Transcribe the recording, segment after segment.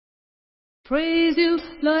Praise you,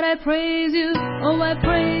 Lord, I praise you. Oh, I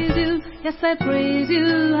praise you. Yes, I praise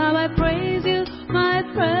you. How I praise you, my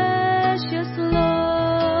precious Lord.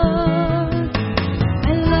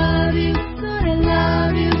 I love you, Lord, I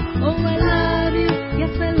love you. Oh, I love you.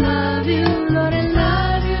 Yes, I love you, Lord, I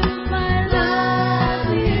love you, my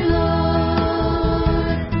lovely Lord.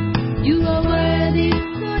 You are worthy,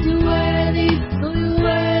 Lord, you're worthy. Oh, you're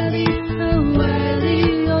worthy, so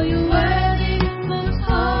worthy. Oh, you're worthy, most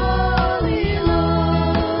holy Lord.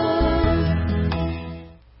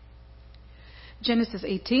 Genesis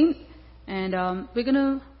 18, and we're going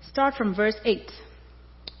to start from verse 8.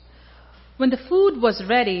 When the food was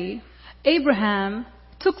ready, Abraham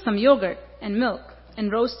took some yogurt and milk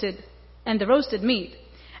and the roasted meat,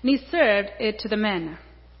 and he served it to the men.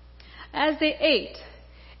 As they ate,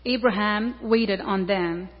 Abraham waited on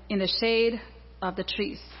them in the shade of the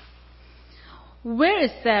trees. "Where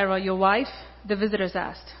is Sarah, your wife?" the visitors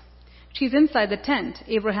asked. "She's inside the tent,"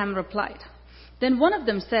 Abraham replied. Then one of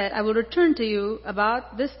them said, "I will return to you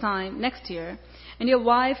about this time next year, and your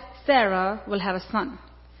wife Sarah will have a son."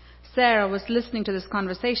 Sarah was listening to this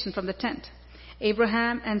conversation from the tent.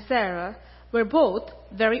 Abraham and Sarah were both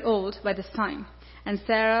very old by this time, and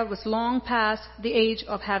Sarah was long past the age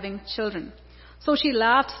of having children. So she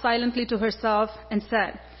laughed silently to herself and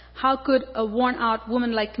said, "How could a worn-out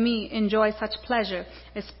woman like me enjoy such pleasure,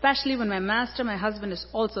 especially when my master, my husband, is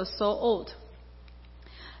also so old?"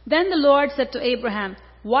 Then the Lord said to Abraham,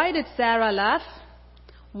 "Why did Sarah laugh?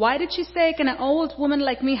 Why did she say, 'Can an old woman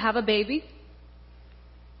like me have a baby?'"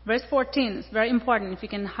 Verse 14 is very important. If you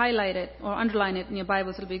can highlight it or underline it in your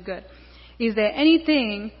Bibles, it'll be good. "Is there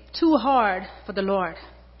anything too hard for the Lord?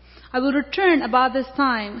 I will return about this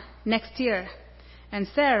time next year, and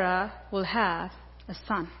Sarah will have a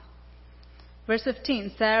son." Verse 15,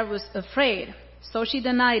 Sarah was afraid, so she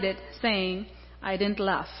denied it, saying, "I didn't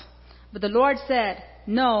laugh." But the Lord said,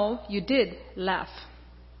 "No, you did laugh."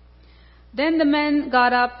 Then the men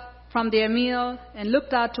got up from their meal and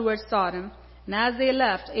looked out towards Sodom, and as they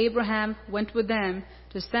left, Abraham went with them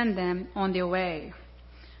to send them on their way.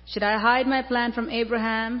 "Should I hide my plan from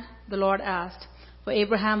Abraham?" the Lord asked. "For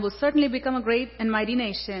Abraham will certainly become a great and mighty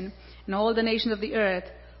nation, and all the nations of the earth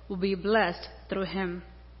will be blessed through him.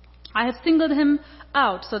 I have singled him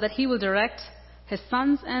out so that he will direct his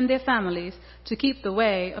sons and their families to keep the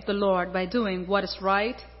way of the Lord by doing what is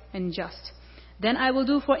right and just. Then I will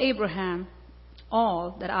do for Abraham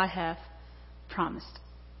all that I have promised."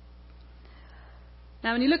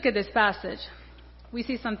 Now, when you look at this passage, we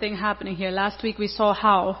see something happening here. Last week we saw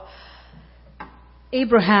how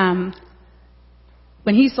Abraham,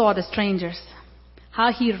 when he saw the strangers,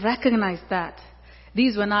 how he recognized that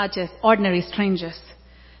these were not just ordinary strangers.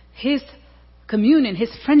 His communion,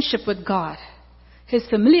 his friendship with God, his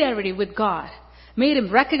familiarity with God made him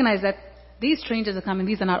recognize that these strangers are coming.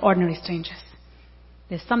 These are not ordinary strangers.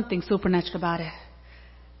 There's something supernatural about it.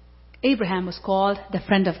 Abraham was called the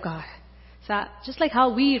friend of God. So just like how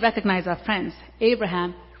we recognize our friends,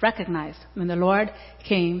 Abraham recognized when the Lord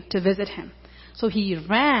came to visit him. So he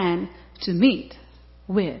ran to meet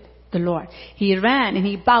with the Lord. He ran and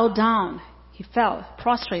he bowed down. He fell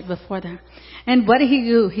prostrate before them. And what did he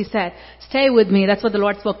do? He said, "Stay with me." That's what the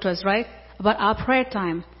Lord spoke to us, right? About our prayer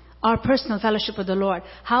time, our personal fellowship with the Lord.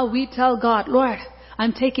 How we tell God, "Lord,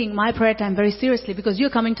 I'm taking my prayer time very seriously because you're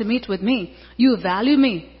coming to meet with me. You value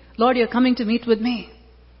me. Lord, you're coming to meet with me.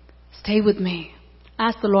 Stay with me."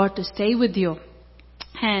 Ask the Lord to stay with you.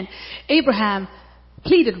 And Abraham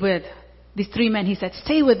pleaded with these three men. He said,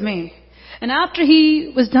 "Stay with me." And after he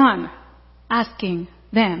was done asking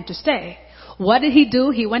them to stay, what did he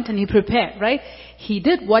do? He went and he prepared, right? He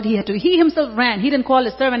did what he had to. He himself ran. He didn't call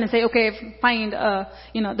his servant and say, "Okay, find,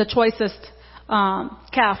 the choicest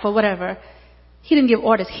calf or whatever." He didn't give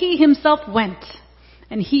orders. He himself went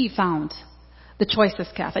and he found the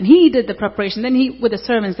choicest calf. And he did the preparation. Then with the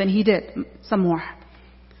servants, then he did some more.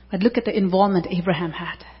 But look at the involvement Abraham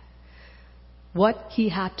had. What he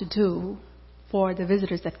had to do for the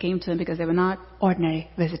visitors that came to him, because they were not ordinary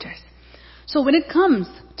visitors. So when it comes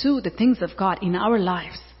to the things of God in our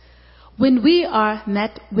lives, when we are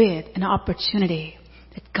met with an opportunity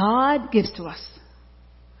that God gives to us,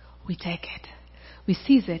 we take it, we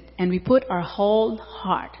seize it, and we put our whole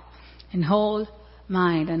heart and whole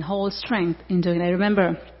mind and whole strength into it. I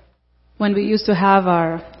remember when we used to have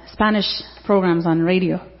our Spanish programs on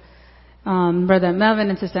radio, Brother Melvin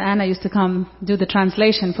and Sister Anna used to come do the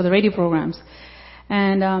translation for the radio programs,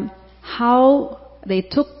 and how they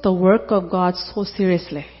took the work of God so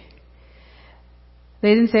seriously.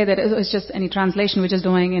 They didn't say that it was just any translation we're just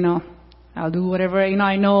doing, I'll do whatever,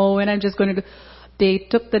 I know, and I'm just going to do. they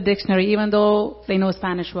took the dictionary, even though they know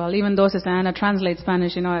Spanish well, even though Sister Anna translates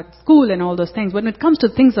Spanish, at school and all those things. When it comes to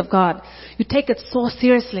things of God, you take it so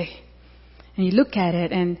seriously. And you look at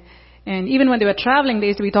it, and even when they were traveling, they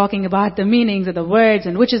used to be talking about the meanings of the words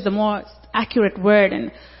and which is the more accurate word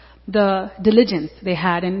and the diligence they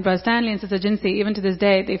had. And Brother Stanley and Sister Jinsey, even to this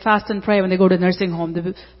day, they fast and pray when they go to the nursing home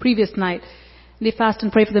the previous night. They fast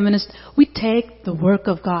and pray for the minister. We take the work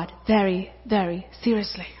of God very, very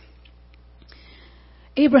seriously.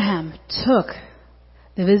 Abraham took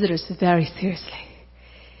the visitors very seriously.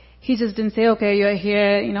 He just didn't say, okay, you're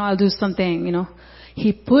here, I'll do something,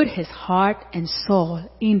 He put his heart and soul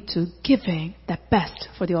into giving the best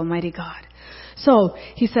for the Almighty God. So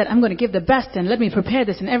he said, I'm going to give the best and let me prepare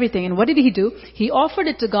this and everything. And what did he do? He offered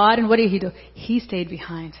it to God, and what did he do? He stayed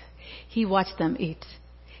behind. He watched them eat.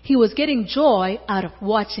 He was getting joy out of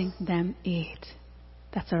watching them eat.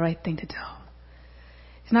 That's the right thing to do.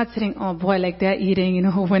 He's not sitting, oh boy, like they're eating,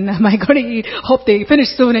 when am I going to eat? Hope they finish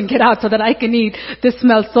soon and get out so that I can eat. This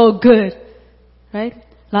smells so good. Right?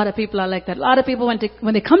 A lot of people are like that. A lot of people,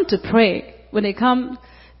 when they come to pray,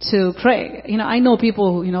 I know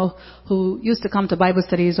people, who used to come to Bible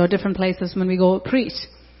studies or different places when we go preach.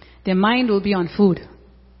 Their mind will be on food.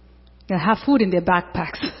 They'll have food in their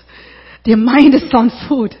backpacks. Their mind is on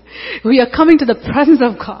food. We are coming to the presence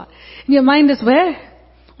of God. And your mind is where?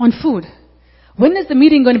 On food. When is the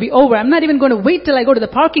meeting going to be over? I'm not even going to wait till I go to the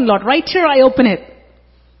parking lot. Right here I open it.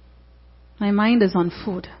 My mind is on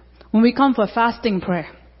food. When we come for fasting prayer,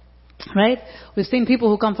 right? We've seen people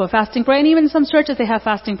who come for fasting prayer, and even in some churches they have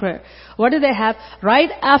fasting prayer. What do they have? Right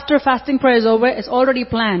after fasting prayer is over, it's already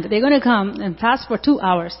planned. They're going to come and fast for 2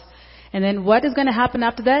 hours. And then what is going to happen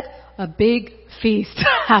after that? A big feast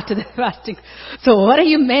after the fasting. So what are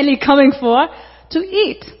you mainly coming for? To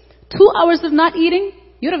eat. 2 hours of not eating?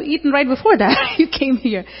 You'd have eaten right before that. You came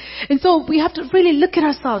here. And so we have to really look at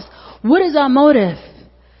ourselves. What is our motive?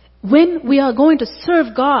 When we are going to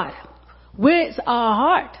serve God, where is our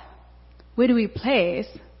heart? Where do we place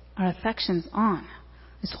our affections on?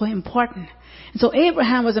 It's so important. And so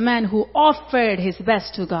Abraham was a man who offered his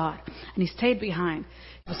best to God. And he stayed behind.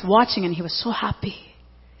 He was watching and he was so happy.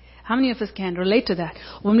 How many of us can relate to that?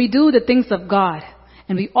 When we do the things of God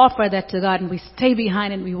and we offer that to God and we stay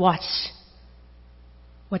behind and we watch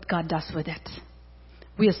what God does with it.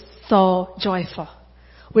 We are so joyful.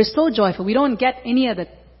 We're so joyful. We don't get any of the,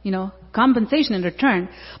 compensation in return.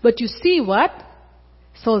 But you see what?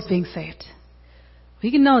 Souls being saved.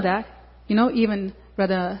 We can know that. Even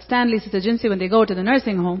Brother Stanley, Sister Jinsey, when they go to the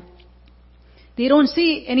nursing home, they don't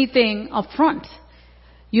see anything up front.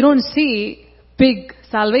 You don't see big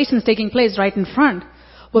salvations taking place right in front.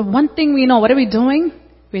 But one thing we know, what are we doing?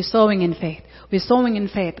 We're sowing in faith. We're sowing in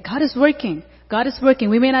faith. God is working. God is working.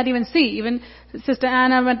 We may not even see. Even Sister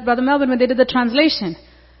Anna and Brother Melvin, when they did the translation,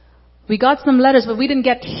 we got some letters, but we didn't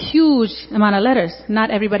get huge amount of letters.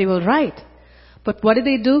 Not everybody will write. But what did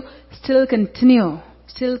they do? Still continue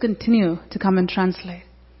to come and translate.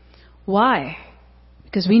 Why?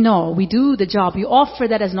 Because we know we do the job. We offer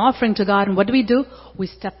that as an offering to God. And what do? We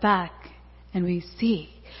step back and we see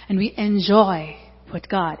and we enjoy what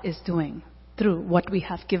God is doing through what we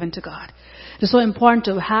have given to God. It's so important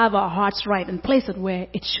to have our hearts right and place it where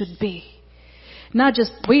it should be. Not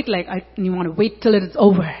just wait you want to wait till it's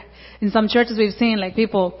over. In some churches we've seen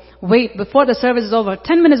people wait before the service is over.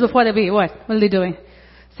 10 minutes before they be, what are they doing?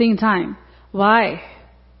 Seeing time. Why?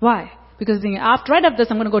 Because right after this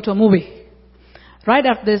I'm going to go to a movie. Right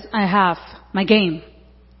after this I have my game.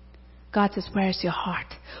 God says, where is your heart?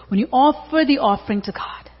 When you offer the offering to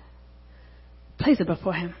God, place it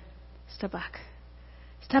before Him. Step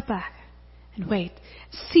back and wait.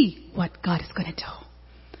 See what God is going to do.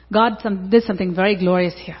 God did something very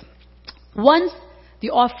glorious here. Once the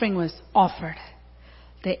offering was offered,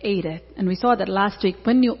 they ate it. And we saw that last week.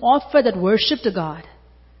 When you offer that worship to God,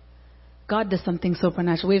 God does something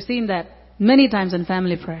supernatural. We've seen that many times in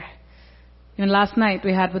family prayer. Even last night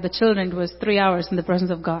we had with the children, it was 3 hours in the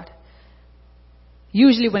presence of God.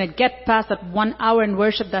 Usually when it gets past that 1 hour in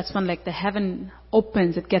worship, that's when the heaven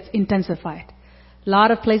opens, it gets intensified. A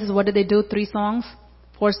lot of places, what do they do? 3 songs,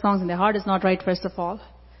 4 songs, and their heart is not right first of all.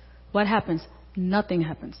 What happens? Nothing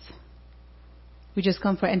happens. We just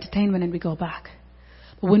come for entertainment and we go back.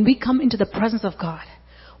 But when we come into the presence of God,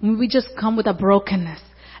 when we just come with a brokenness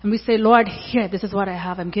and we say, Lord, here, this is what I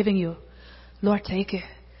have, I'm giving you. Lord, take it.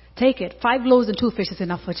 Take it. 5 loaves and 2 fish is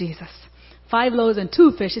enough for Jesus. 5 loaves and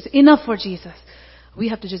 2 fish is enough for Jesus. We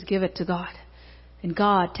have to just give it to God. And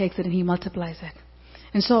God takes it and He multiplies it.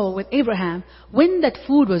 And so with Abraham, when that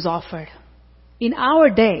food was offered, in our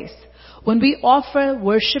days, when we offer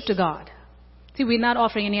worship to God, see, we're not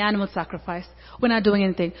offering any animal sacrifice. We're not doing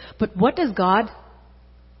anything. But what does God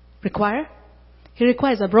require? He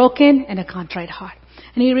requires a broken and a contrite heart.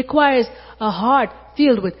 And He requires a heart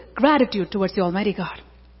filled with gratitude towards the Almighty God.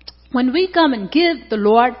 When we come and give the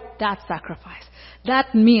Lord that sacrifice,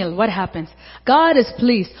 that meal, what happens? God is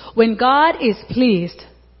pleased. When God is pleased,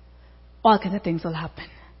 all kinds of things will happen.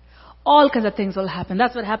 All kinds of things will happen.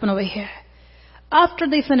 That's what happened over here. After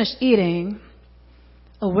they finish eating,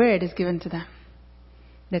 a word is given to them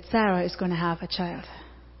that Sarah is going to have a child.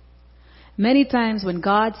 Many times when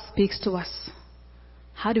God speaks to us,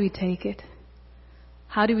 how do we take it?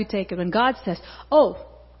 How do we take it? When God says, oh,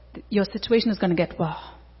 your situation is going to get well.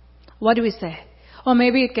 What do we say? Oh,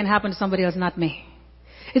 maybe it can happen to somebody else, not me.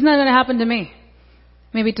 It's not going to happen to me.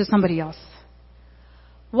 Maybe to somebody else.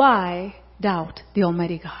 Why doubt the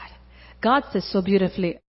Almighty God? God says so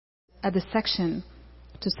beautifully at this section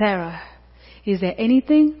to Sarah, is there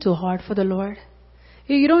anything too hard for the Lord?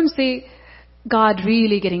 You don't see God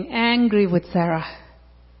really getting angry with Sarah.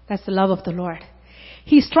 That's the love of the Lord.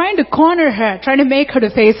 He's trying to corner her, trying to make her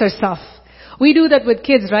to face herself. We do that with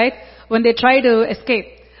kids, right? When they try to escape,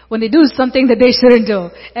 when they do something that they shouldn't do,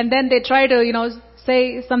 and then they try to,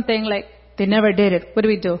 say something like they never did it. What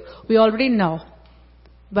do? We already know.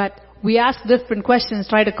 But we ask different questions,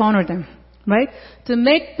 try to corner them, right? To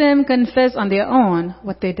make them confess on their own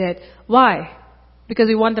what they did. Why? Because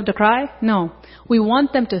we want them to cry? No. We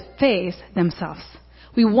want them to face themselves.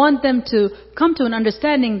 We want them to come to an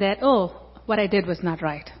understanding that, oh, what I did was not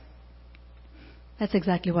right. That's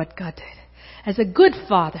exactly what God did. As a good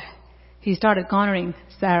father, He started cornering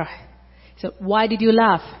Sarah. He said, why did you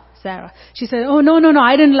laugh, Sarah? She said, oh, no,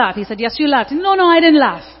 I didn't laugh. He said, yes, you laughed. No, I didn't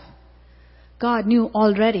laugh. God knew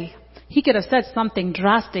already. He could have said something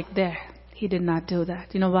drastic there. He did not do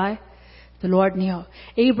that. You know why? The Lord knew.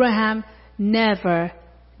 Abraham never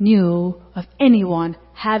knew of anyone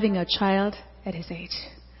having a child at his age.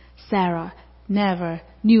 Sarah never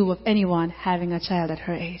knew of anyone having a child at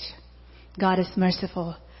her age. God is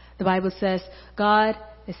merciful. The Bible says God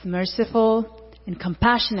is merciful and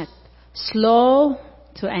compassionate, slow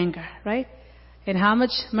to anger, right? And how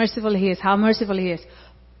much merciful He is, how merciful He is.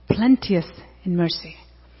 Plenteous in mercy.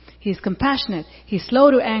 He is compassionate. He's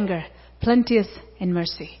slow to anger, plenteous in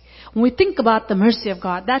mercy. When we think about the mercy of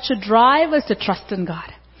God, that should drive us to trust in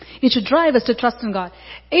God. It should drive us to trust in God.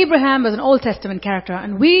 Abraham was an Old Testament character,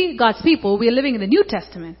 and we, God's people, we are living in the New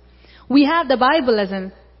Testament. We have the Bible as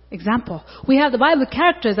an example. We have the Bible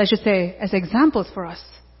characters, I should say, as examples for us.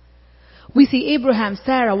 We see Abraham,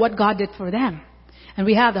 Sarah, what God did for them. And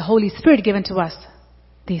we have the Holy Spirit given to us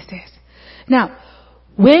these days. Now,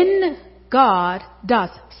 when God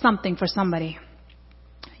does something for somebody,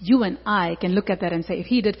 you and I can look at that and say, if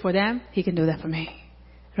He did for them, He can do that for me.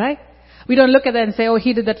 Right? We don't look at that and say, oh,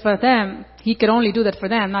 He did that for them. He could only do that for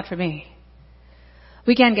them, not for me.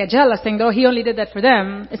 We can't get jealous saying, oh, He only did that for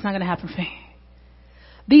them. It's not going to happen for me.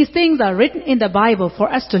 These things are written in the Bible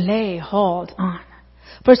for us to lay hold on.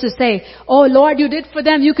 First to say, oh, Lord, you did for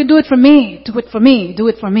them. You can do it for me. Do it for me. Do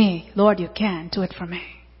it for me. Lord, you can. Do it for me.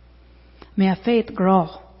 May our faith grow.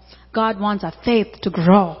 God wants our faith to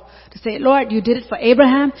grow. To say, Lord, you did it for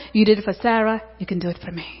Abraham. You did it for Sarah. You can do it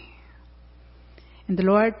for me. And the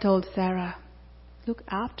Lord told Sarah, look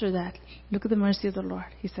after that. Look at the mercy of the Lord.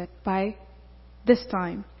 He said, by this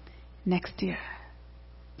time next year,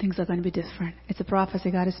 things are going to be different. It's a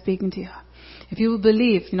prophecy God is speaking to you. If you will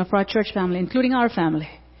believe, for our church family, including our family,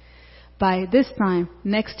 by this time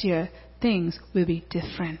next year, things will be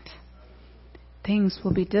different. Things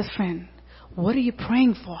will be different. What are you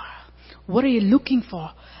praying for? What are you looking for?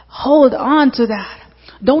 Hold on to that.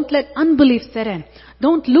 Don't let unbelief set in.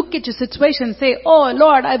 Don't look at your situation and say, oh,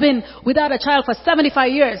 Lord, I've been without a child for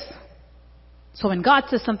 75 years. So when God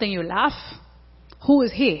says something, you laugh. Who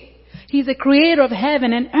is He? He's the creator of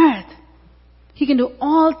heaven and earth. He can do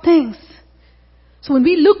all things. So when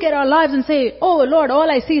we look at our lives and say, oh, Lord,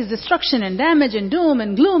 all I see is destruction and damage and doom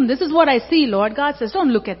and gloom. This is what I see, Lord. God says,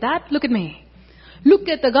 don't look at that. Look at me. Look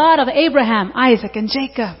at the God of Abraham, Isaac, and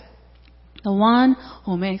Jacob. The one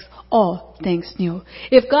who makes all things new.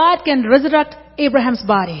 If God can resurrect Abraham's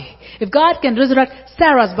body, if God can resurrect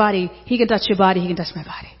Sarah's body, He can touch your body, He can touch my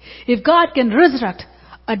body. If God can resurrect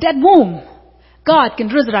a dead womb, God can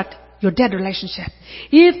resurrect your dead relationship.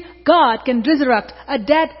 If God can resurrect a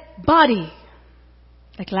dead body,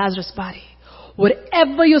 like Lazarus' body,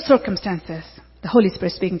 whatever your circumstances, the Holy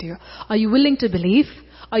Spirit is speaking to you. Are you willing to believe?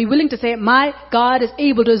 Are you willing to say, my God is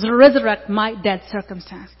able to resurrect my dead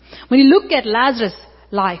circumstance? When you look at Lazarus'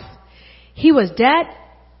 life, he was dead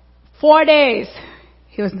 4 days.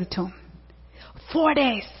 He was in the tomb. 4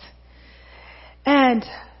 days. And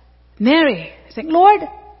Mary is saying, Lord,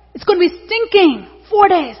 It's going to be stinking. 4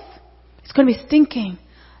 days. It's going to be stinking.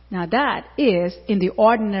 Now that is in the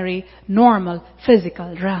ordinary, normal,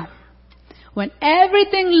 physical realm. When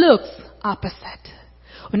everything looks opposite,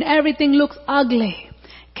 when everything looks ugly,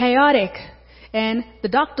 chaotic, and the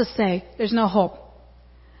doctors say there's no hope.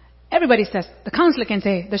 Everybody says, the counselor can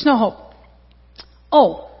say there's no hope.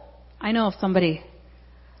 Oh, I know of somebody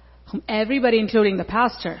whom everybody, including the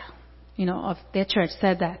pastor, of their church,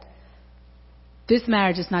 said that this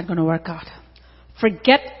marriage is not going to work out.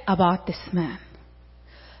 Forget about this man.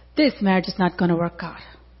 This marriage is not going to work out.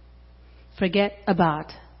 Forget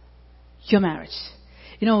about your marriage.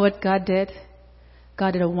 You know what God did?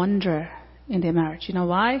 God did a wonder in their marriage. You know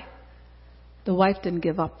why? The wife didn't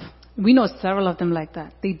give up. We know several of them like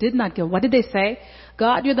that. They did not give up. What did they say?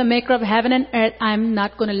 God, you're the maker of heaven and earth. I'm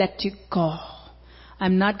not going to let you go.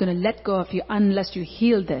 I'm not going to let go of you unless you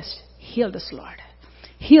heal this. Heal this, Lord.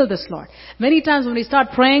 Heal this, Lord. Many times when we start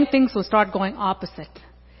praying, things will start going opposite.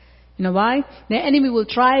 You know why? The enemy will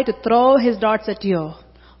try to throw his darts at you,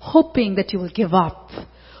 hoping that you will give up.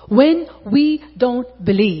 When we don't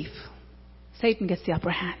believe, Satan gets the upper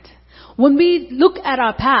hand. When we look at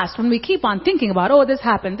our past, when we keep on thinking about, oh, this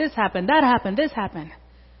happened, that happened, this happened.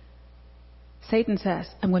 Satan says,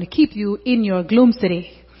 I'm going to keep you in your gloom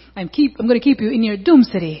city. I'm going to keep you in your doom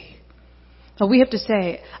city. But we have to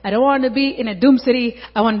say, I don't want to be in a doom city.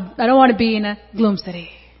 I don't want to be in a gloom city.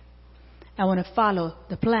 I want to follow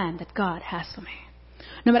the plan that God has for me.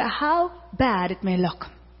 No matter how bad it may look.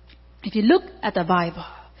 If you look at the Bible,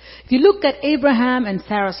 if you look at Abraham and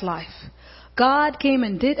Sarah's life, God came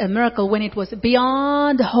and did a miracle when it was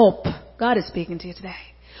beyond hope. God is speaking to you today.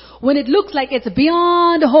 When it looks like it's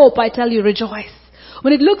beyond hope, I tell you, rejoice.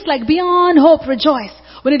 When it looks like beyond hope, rejoice.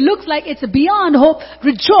 When it looks like it's beyond hope,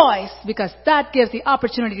 rejoice. Because that gives the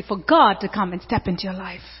opportunity for God to come and step into your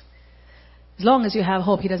life. As long as you have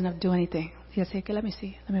hope, He doesn't have to do anything. He'll say, okay, let me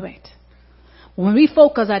see. Let me wait. When we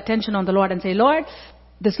focus our attention on the Lord and say, Lord,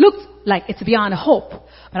 this looks like it's beyond hope.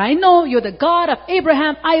 But I know you're the God of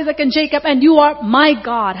Abraham, Isaac, and Jacob, and you are my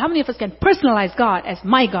God. How many of us can personalize God as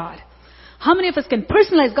my God? How many of us can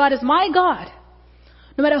personalize God as my God?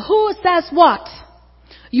 No matter who says what,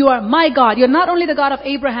 you are my God. You're not only the God of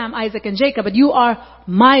Abraham, Isaac, and Jacob, but you are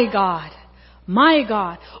my God. My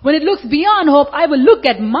God. When it looks beyond hope, I will look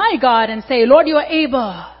at my God and say, Lord, you are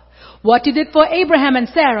able. What you did for Abraham and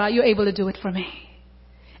Sarah, you're able to do it for me.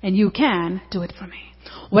 And you can do it for me.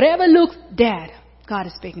 Whatever looks dead, God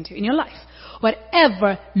is speaking to you in your life.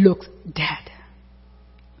 Whatever looks dead.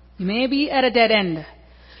 You may be at a dead end.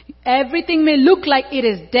 Everything may look like it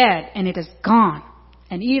is dead and it is gone.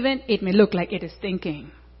 And even it may look like it is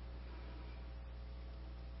stinking.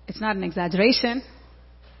 It's not an exaggeration.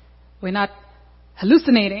 We're not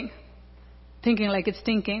hallucinating, thinking like it's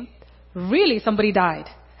stinking. Really, somebody died.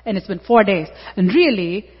 And it's been 4 days. And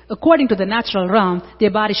really, according to the natural realm, their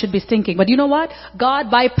body should be stinking. But you know what? God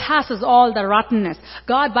bypasses all the rottenness.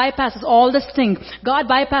 God bypasses all the stink. God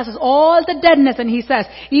bypasses all the deadness. And He says,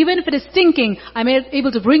 even if it is stinking, I'm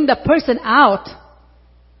able to bring the person out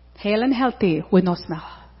hale and healthy with no smell.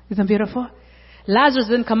 Isn't that beautiful? Lazarus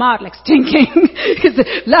didn't come out like stinking.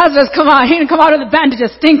 Lazarus he didn't come out with the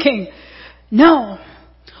bandages stinking. No.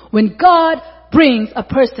 When God brings a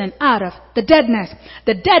person out of the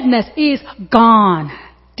deadness is gone.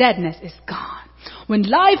 Deadness is gone. When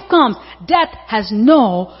life comes, death has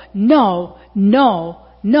no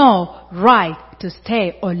right to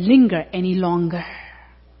stay or linger any longer.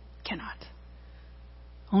 Cannot.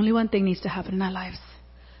 Only one thing needs to happen in our lives.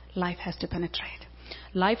 Life has to penetrate.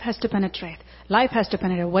 Life has to penetrate. Life has to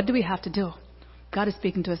penetrate. What do we have to do? God is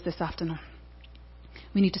speaking to us this afternoon.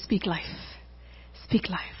 We need to speak life. Speak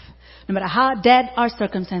life. No matter how dead our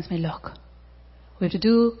circumstance may look, we have to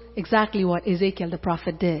do exactly what Ezekiel the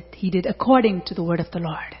prophet did. He did according to the word of the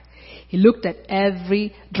Lord. He looked at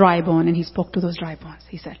every dry bone and he spoke to those dry bones.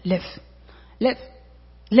 He said, live, live,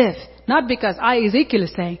 live. Not because Ezekiel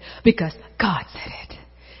is saying, because God said it.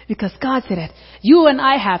 Because God said it. You and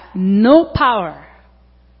I have no power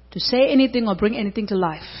to say anything or bring anything to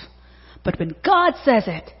life. But when God says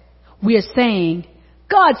it, we are saying,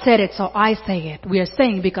 God said it, so I say it. We are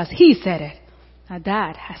saying because He said it. Now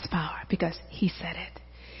that has power because He said it.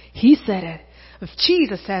 He said it. If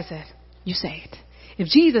Jesus says it, you say it. If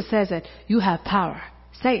Jesus says it, you have power.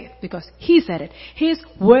 Say it because He said it. His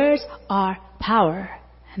words are power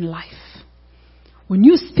and life. When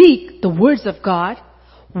you speak the words of God,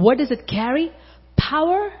 what does it carry?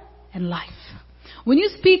 Power and life. When you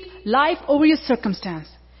speak life over your circumstance,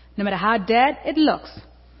 no matter how dead it looks,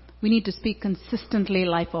 we need to speak consistently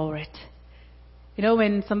life over it. You know,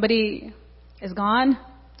 when somebody is gone,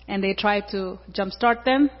 and they try to jumpstart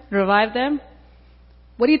them, revive them,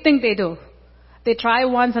 what do you think they do? They try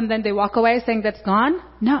once and then they walk away saying that's gone?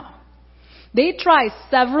 No. They try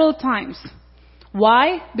several times.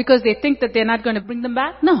 Why? Because they think that they're not going to bring them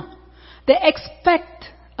back? No. They expect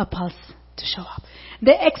a pulse to show up.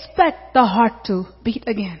 They expect the heart to beat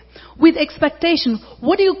again. With expectation,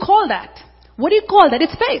 what do you call that? What do you call that?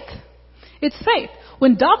 It's faith. It's faith.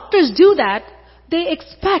 When doctors do that, they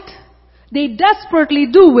expect. They desperately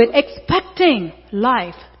do it, expecting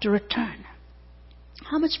life to return.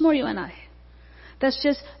 How much more you and I? That's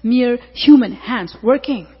just mere human hands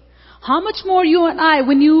working. How much more you and I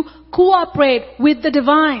when you cooperate with the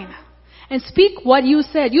divine and speak what you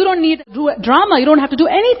said. You don't need to do drama. You don't have to do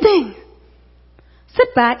anything.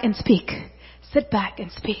 Sit back and speak. Sit back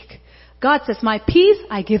and speak. God says, my peace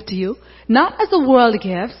I give to you, not as the world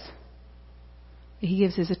gives. He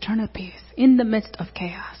gives His eternal peace in the midst of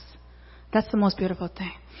chaos. That's the most beautiful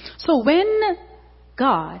thing. So when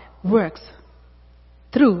God works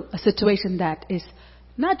through a situation that is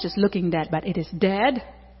not just looking dead, but it is dead,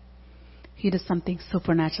 He does something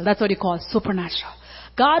supernatural. That's what He calls supernatural.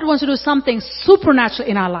 God wants to do something supernatural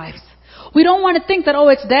in our lives. We don't want to think that, oh,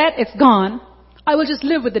 it's dead, it's gone. I will just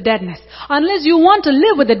live with the deadness. Unless you want to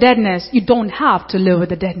live with the deadness, you don't have to live with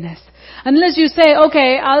the deadness. Unless you say,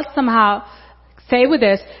 okay, I'll somehow stay with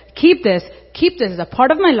this, keep this as a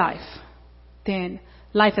part of my life, then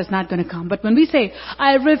life is not going to come. But when we say,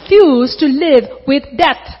 I refuse to live with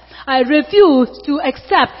death, I refuse to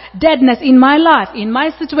accept deadness in my life, in my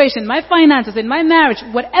situation, my finances, in my marriage,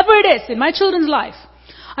 whatever it is, in my children's life,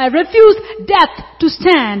 I refuse death to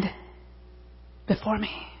stand before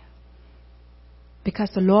me.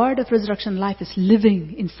 Because the Lord of resurrection life is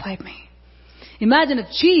living inside me. Imagine if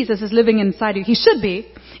Jesus is living inside you. He should be.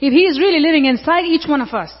 If He is really living inside each one of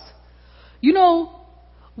us. You know,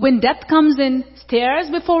 when death comes in stares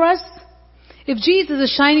before us, if Jesus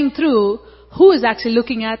is shining through, who is actually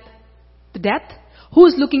looking at the death? Who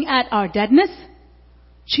is looking at our deadness?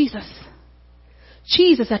 Jesus.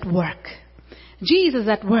 Jesus at work. Jesus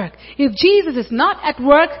at work. If Jesus is not at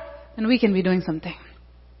work, then we can be doing something.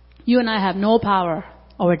 You and I have no power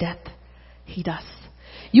over death. He does.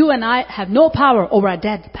 You and I have no power over a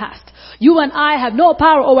dead past. You and I have no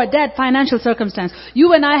power over a dead financial circumstance.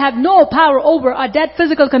 You and I have no power over a dead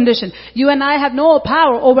physical condition. You and I have no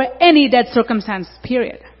power over any dead circumstance,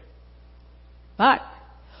 period. But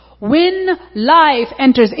when life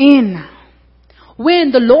enters in,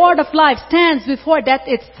 when the Lord of life stands before death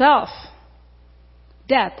itself,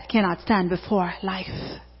 death cannot stand before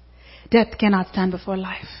life. Death cannot stand before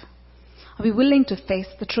life. Are we willing to face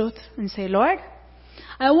the truth and say, Lord,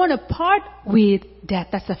 I want to part with death.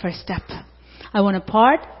 That's the first step. I want to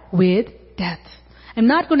part with death. I'm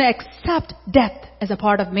not going to accept death as a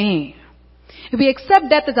part of me. If we accept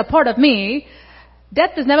death as a part of me,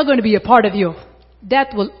 death is never going to be a part of you. Death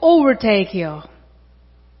will overtake you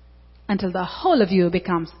until the whole of you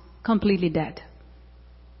becomes completely dead.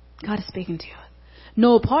 God is speaking to you.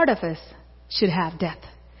 No part of us should have death.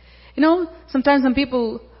 You know, sometimes some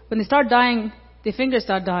people, when they start dying, their fingers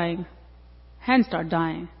start dying, hands start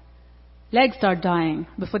dying, legs start dying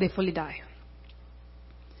before they fully die.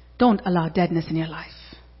 Don't allow deadness in your life.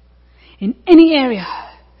 In any area,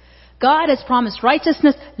 God has promised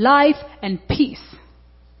righteousness, life, and peace.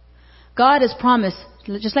 God has promised,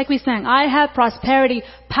 just like we sang, I have prosperity,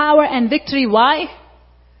 power, and victory. Why?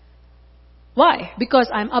 Why? Because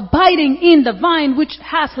I'm abiding in the vine which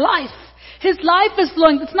has life. His life is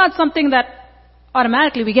flowing. It's not something that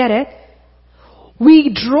automatically we get it.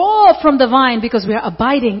 We draw from the vine because we are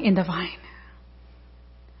abiding in the vine.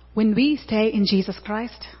 When we stay in Jesus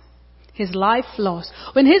Christ, His life flows.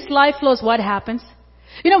 When His life flows, what happens?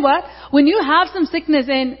 You know what? When you have some sickness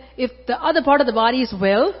and if the other part of the body is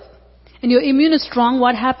well, and your immune is strong,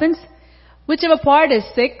 what happens? Whichever part is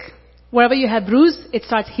sick, wherever you have bruise, it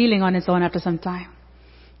starts healing on its own after some time.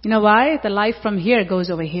 You know why? The life from here goes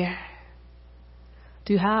over here.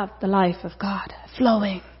 Do you have the life of God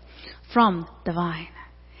flowing from the vine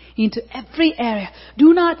into every area?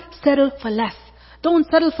 Do not settle for less. Don't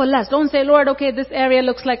settle for less. Don't say, Lord, okay, this area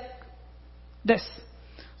looks like this.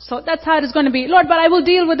 So that's how it is going to be. Lord, but I will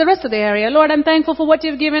deal with the rest of the area. Lord, I'm thankful for what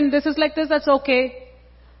you've given. This is like this. That's okay.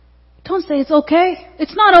 Don't say it's okay.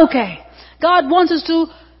 It's not okay. God wants us to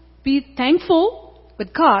be thankful,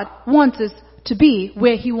 but God wants us to be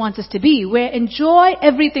where He wants us to be, where enjoy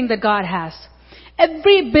everything that God has.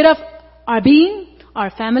 Every bit of our being,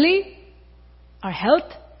 our family, our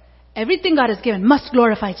health, everything God has given must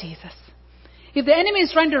glorify Jesus. If the enemy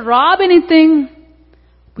is trying to rob anything,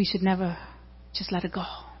 we should never just let it go.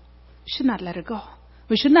 We should not let it go.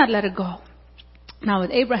 We should not let it go. Now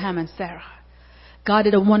with Abraham and Sarah, God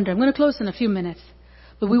did a wonder. I'm going to close in a few minutes.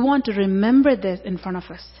 But we want to remember this in front of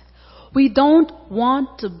us. We don't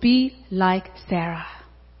want to be like Sarah.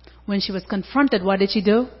 When she was confronted, what did she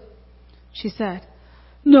do? She said,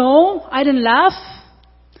 "No, I didn't laugh."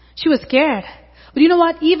 She was scared. But you know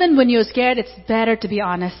what? Even when you're scared, it's better to be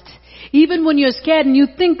honest. Even when you're scared and you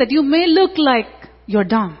think that you may look like you're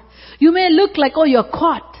dumb. You may look like, oh, you're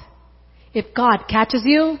caught. If God catches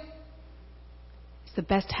you, it's the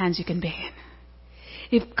best hands you can be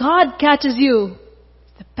in. If God catches you,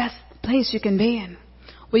 it's the best place you can be in.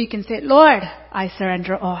 Where you can say, "Lord, I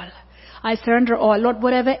surrender all. I surrender all. Lord,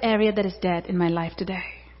 whatever area that is dead in my life today.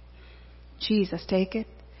 Jesus, take it.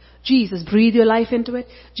 Jesus, breathe your life into it.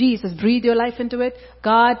 Jesus, breathe your life into it."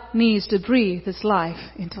 God needs to breathe His life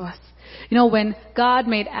into us. You know, when God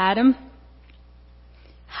made Adam,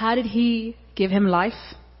 how did He give him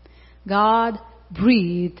life? God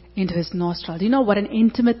breathed into his nostril. Do you know what an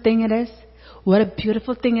intimate thing it is? What a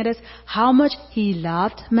beautiful thing it is. How much He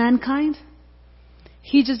loved mankind.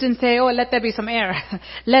 He just didn't say, "Oh, let there be some air.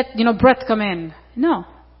 Let, breath come in." No.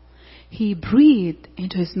 He breathed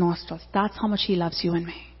into His nostrils. That's how much He loves you and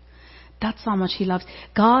me. That's how much He loves.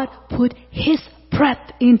 God put His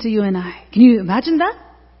breath into you and I. Can you imagine that?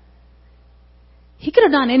 He could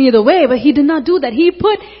have done any other way, but He did not do that. He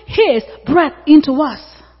put His breath into us.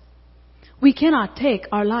 We cannot take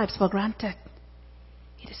our lives for granted.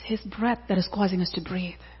 It is His breath that is causing us to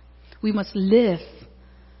breathe. We must live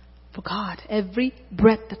for God. Every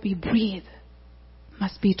breath that we breathe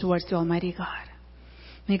must be towards the Almighty God.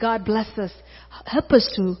 May God bless us. Help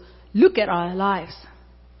us to look at our lives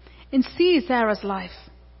and see Sarah's life.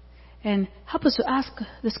 And help us to ask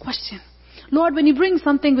this question. Lord, when you bring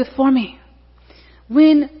something before me,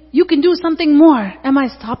 when you can do something more, am I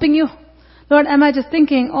stopping you? Lord, am I just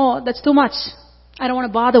thinking, "Oh, that's too much. I don't want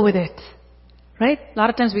to bother with it." Right? A lot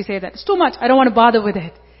of times we say that. It's too much. I don't want to bother with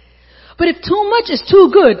it. But if too much is too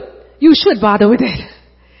good, you should bother with it.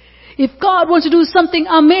 If God wants to do something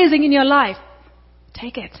amazing in your life,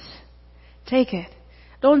 take it. Take it.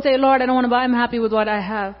 Don't say, "Lord, I don't want to buy. I'm happy with what I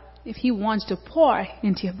have." If He wants to pour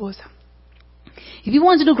into your bosom, if He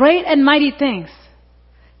wants to do great and mighty things,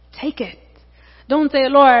 take it. Don't say,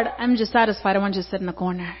 "Lord, I'm just satisfied. I want to just sit in a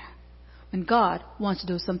corner." When God wants to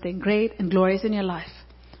do something great and glorious in your life,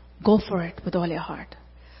 go for it with all your heart.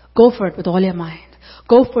 Go for it with all your mind.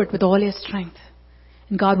 Go for it with all your strength.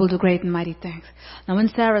 And God will do great and mighty things. Now in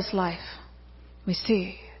Sarah's life, we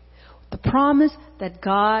see the promise that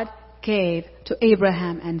God gave to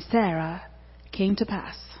Abraham and Sarah came to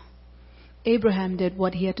pass. Abraham did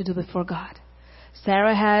what he had to do before God.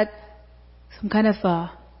 Sarah had some kind of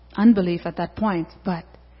unbelief at that point, but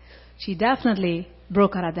she definitely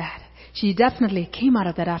broke out of that. She definitely came out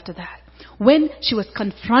of that after that. When she was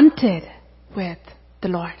confronted with the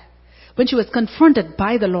Lord, when she was confronted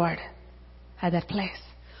by the Lord at that place,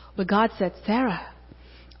 where God said, "Sarah,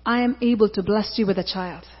 I am able to bless you with a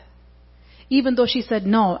child." Even though she said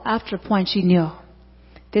no, after a point she knew,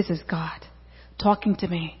 this is God talking to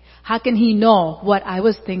me. How can He know what I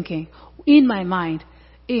was thinking in my mind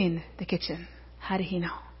in the kitchen? How did He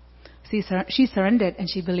know? See, she surrendered and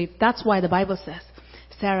she believed. That's why the Bible says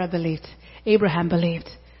Sarah believed, Abraham believed,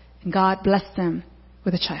 and God blessed them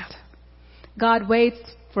with a child. God waits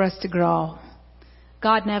for us to grow.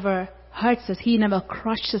 God never hurts us. He never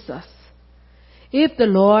crushes us. If the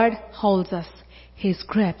Lord holds us, His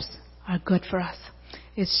grips are good for us.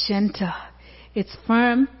 It's gentle. It's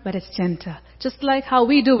firm, but it's gentle. Just like how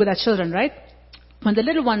we do with our children, right? When the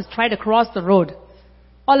little ones try to cross the road,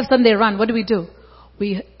 all of a sudden they run. What do?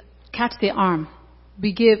 We catch their arm.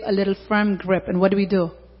 We give a little firm grip. And what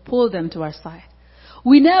do? Pull them to our side.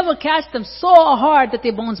 We never catch them so hard that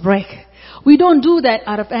their bones break. We don't do that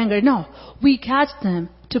out of anger. No. We catch them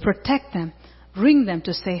to protect them, bring them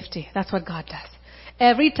to safety. That's what God does.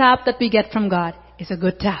 Every tap that we get from God is a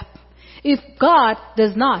good tap. If God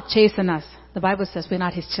does not chasten us, the Bible says we're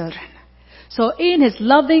not His children. So in His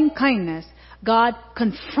loving kindness, God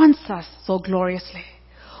confronts us so gloriously.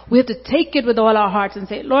 We have to take it with all our hearts and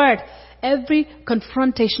say, Lord, every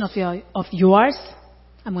confrontation of yours,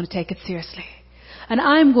 I'm going to take it seriously. And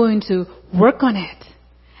I'm going to work on it.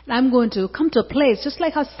 And I'm going to come to a place just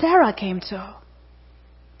like how Sarah came to.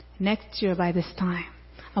 Next year by this time,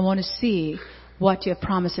 I want to see what you have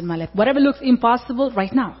promised in my life. Whatever looks impossible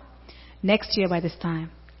right now, next year by this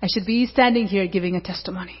time, I should be standing here giving a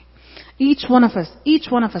testimony. Each one of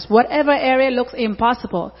us, whatever area looks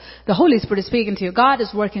impossible, the Holy Spirit is speaking to you. God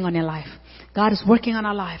is working on your life. God is working on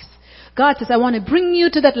our lives. God says, I want to bring you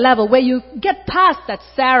to that level where you get past that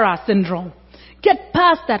Sarah syndrome. Get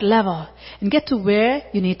past that level and get to where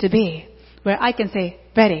you need to be. where I can say,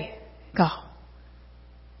 Betty, go.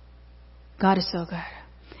 God is so good.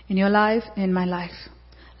 In your life, in my life.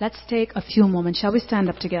 Let's take a few moments. Shall we stand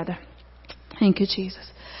up together? Thank you,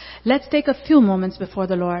 Jesus. Let's take a few moments before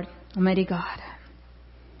the Lord, Almighty God.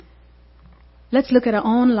 Let's look at our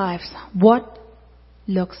own lives. What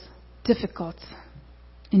looks difficult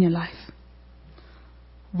in your life?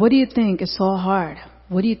 What do you think is so hard?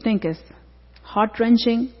 What do you think is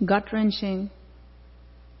heart-wrenching, gut-wrenching?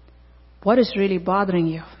 What is really bothering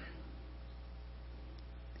you?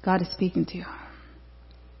 God is speaking to you.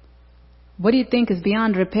 What do you think is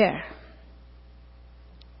beyond repair?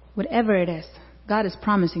 Whatever it is, God is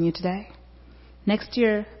promising you today. Next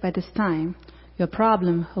year, by this time, your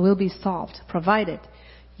problem will be solved, provided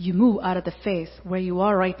you move out of the phase where you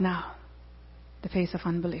are right now, the phase of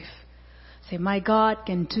unbelief. Say, my God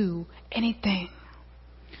can do anything.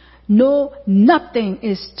 No, nothing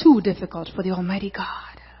is too difficult for the Almighty God.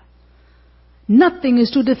 Nothing is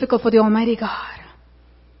too difficult for the Almighty God.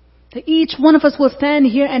 That each one of us will stand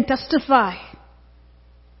here and testify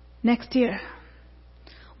next year.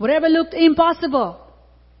 Whatever looked impossible,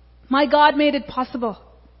 my God made it possible.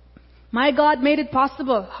 My God made it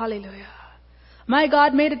possible. Hallelujah. My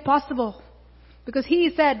God made it possible. Because He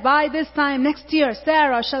said, by this time next year,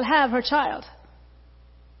 Sarah shall have her child.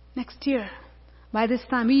 Next year, by this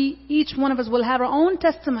time, each one of us will have our own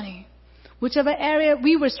testimony. Whichever area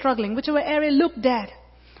we were struggling, whichever area looked dead,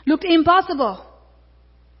 looked impossible,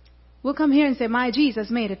 we'll come here and say, my Jesus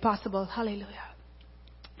made it possible. Hallelujah.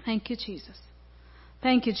 Thank you, Jesus.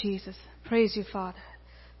 Thank you, Jesus. Praise you, Father.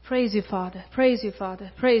 Praise you, Father. Praise you,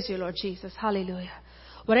 Father. Praise you, Lord Jesus. Hallelujah.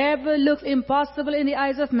 Whatever looks impossible in the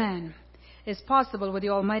eyes of man is possible with the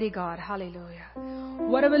Almighty God. Hallelujah.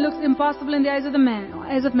 Whatever looks impossible in the eyes of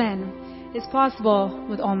man is possible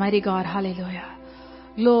with Almighty God. Hallelujah.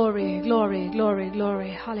 Glory, glory, glory,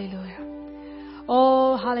 glory. Hallelujah.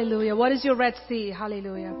 Oh, hallelujah. What is your Red Sea?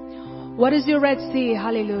 Hallelujah. What is your Red Sea?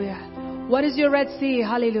 Hallelujah. What is your Red Sea?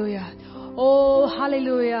 Hallelujah. Oh,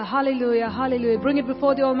 hallelujah, hallelujah, hallelujah. Bring it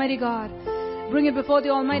before the Almighty God. Bring it before the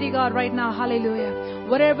Almighty God right now. Hallelujah.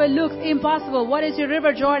 Whatever looks impossible. What is your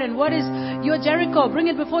River Jordan? What is your Jericho? Bring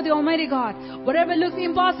it before the Almighty God. Whatever looks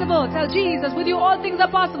impossible, tell Jesus, with you all things are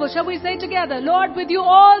possible. Shall we say together, Lord, with you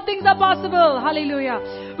all things are possible. Hallelujah.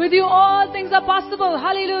 With you all things are possible.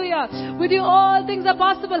 Hallelujah. With you all things are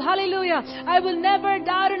possible. Hallelujah. I will never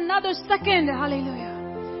doubt another second. Hallelujah.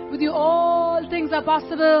 With you all things are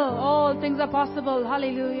possible. All things are possible.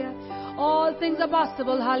 Hallelujah. All things are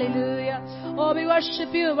possible. Hallelujah. Oh, we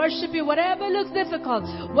worship you. Worship you. Whatever looks difficult,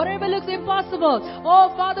 whatever looks impossible. Oh,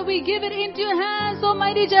 Father, we give it into your hands,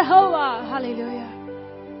 Almighty Jehovah. Hallelujah.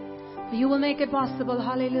 You will make it possible.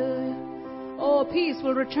 Hallelujah. Oh, peace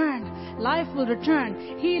will return. Life will return.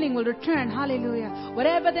 Healing will return. Hallelujah.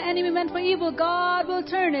 Whatever the enemy meant for evil, God will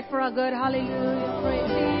turn it for our good. Hallelujah.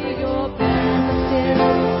 Praise you. Your plans are still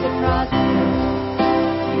to prosper.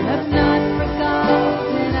 You have not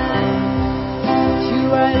forgotten us. You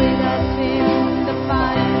are with us in the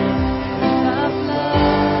fire of love.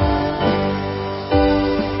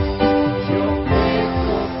 You're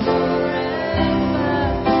faithful forever.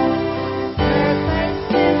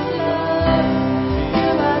 Perfect in love.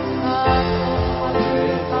 You are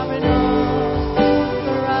sovereign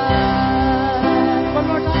for us. One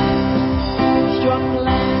more time. Your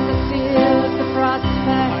plans are still to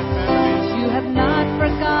prosper. You have not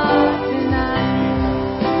forgotten us.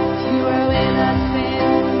 You are with us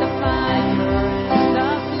in the fire and the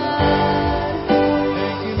flood.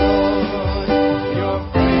 Thank you, Lord. You're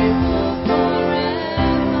faithful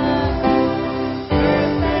forever.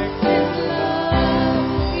 Perfect in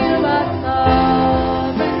love. You are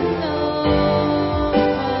sovereign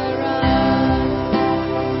over us.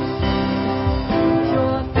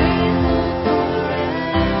 You're faithful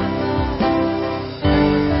forever.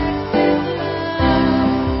 Perfect in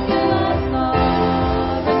love. You are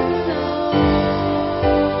sovereign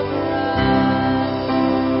over us.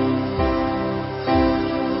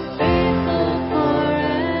 Faithful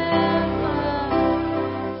forever.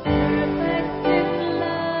 Perfect in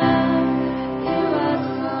love. You are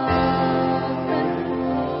sovereign,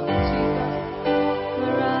 Lord Jesus,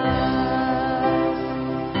 for us.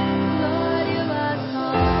 Lord, you are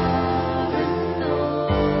sovereign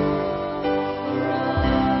over us.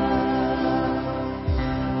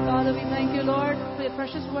 Father, we thank you, Lord, for your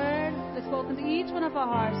precious word that's spoken to each one of our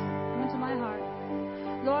hearts, even to my heart.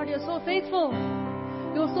 Lord, you're so faithful.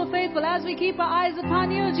 You're so faithful as we keep our eyes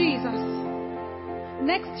upon you, Jesus.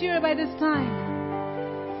 Next year by this time,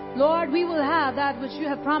 Lord, we will have that which you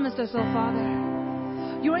have promised us, oh Father.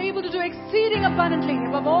 You are able to do exceeding abundantly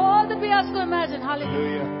above all that we ask or imagine.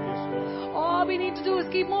 Hallelujah. All we need to do is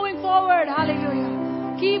keep moving forward.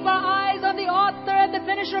 Hallelujah. Keep our eyes on the author and the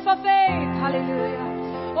finisher of our faith.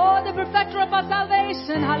 Hallelujah. Oh, the perfecter of our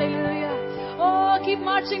salvation. Hallelujah. Oh, keep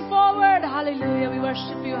marching forward. Hallelujah. We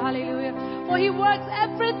worship you. Hallelujah. For He works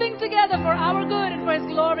everything together for our good and for His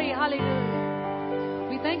glory. Hallelujah.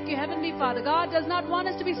 We thank you, Heavenly Father. God does not want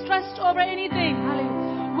us to be stressed over anything.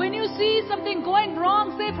 Hallelujah. When you see something going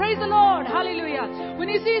wrong, say, praise the Lord. Hallelujah. When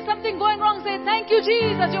you see something going wrong, say, thank you,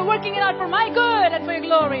 Jesus. You're working it out for my good and for your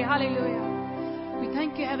glory. Hallelujah. We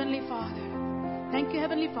thank you, Heavenly Father. Thank you,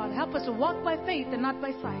 Heavenly Father. Help us to walk by faith and not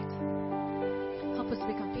by sight. Help us to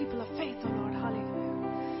become people of faith, oh Lord.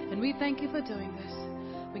 Hallelujah. And we thank you for doing this.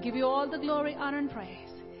 We give you all the glory, honor, and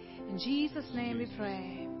praise. In Jesus' name we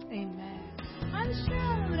pray. Amen. I'm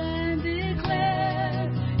shout and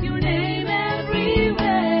declare your name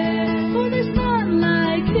everywhere. For there's none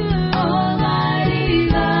like you, Almighty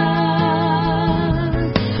God.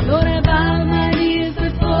 Lord, I bow my knees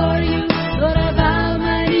before you. Lord, I bow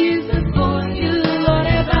my knees before you. Lord,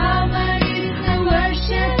 I bow my knees and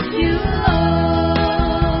worship you,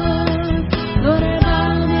 Lord. Lord, I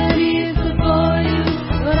bow my knees before you.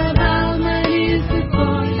 Lord, I bow my knees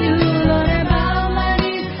before you. Lord, I bow my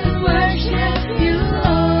knees and worship you,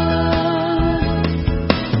 Lord.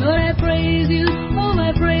 Lord, I praise you. Oh,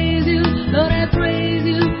 I praise you. Lord, I praise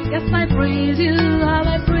you. Yes, I praise you. How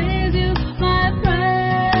I praise